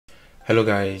Hello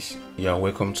guys,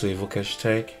 welcome to Issue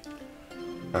Trax,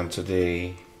 and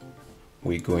today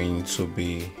we're going to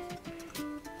be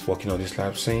working on this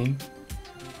LabSim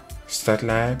Start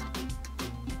Lab.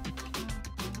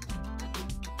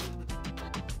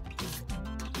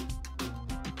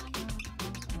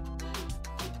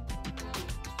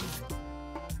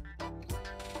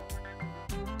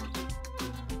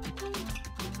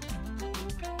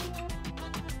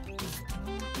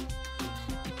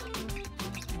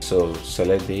 So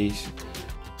select these.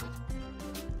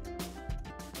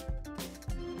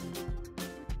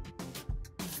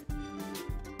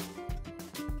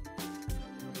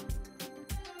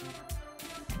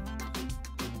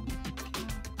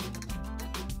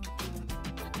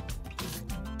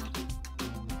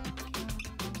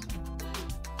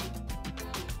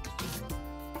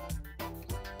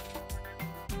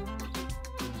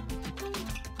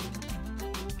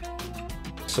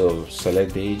 So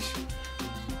select these.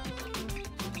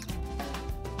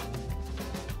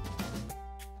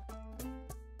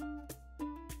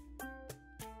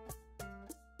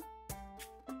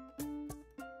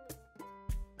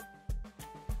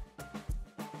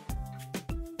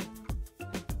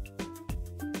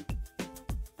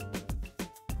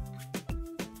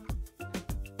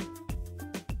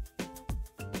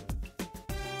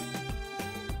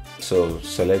 So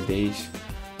select these.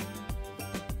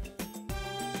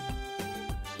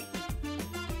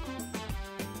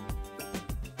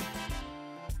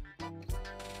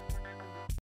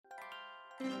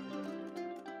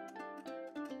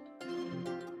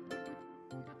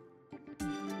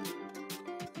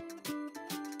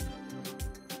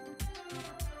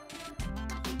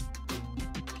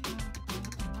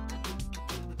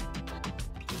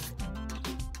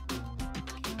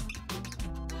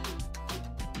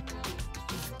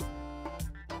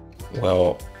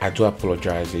 Well, I do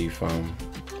apologize if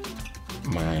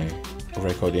my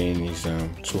recording is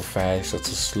too fast or too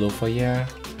slow for you,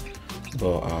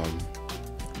 but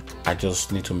I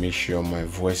just need to make sure my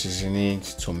voice is in it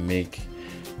to make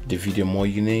the video more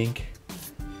unique,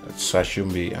 so I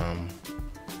shouldn't be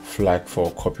flagged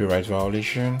for copyright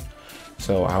violation.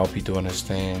 So I hope you do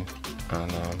understand,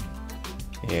 and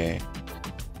yeah.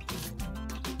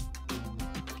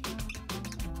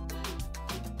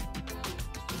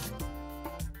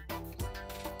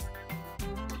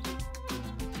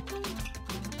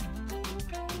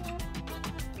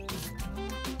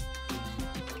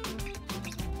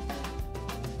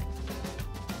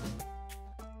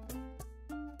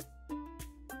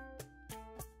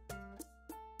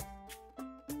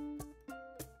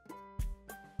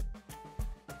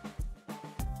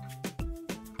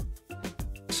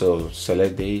 So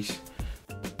select these.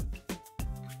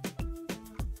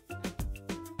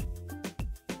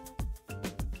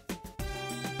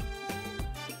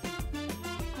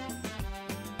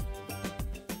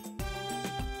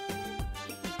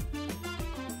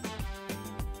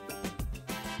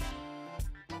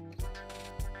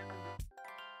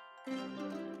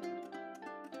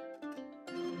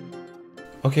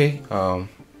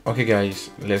 Okay guys,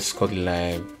 let's cut the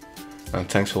lab, and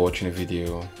thanks for watching the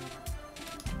video.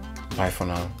 Bye for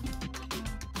now.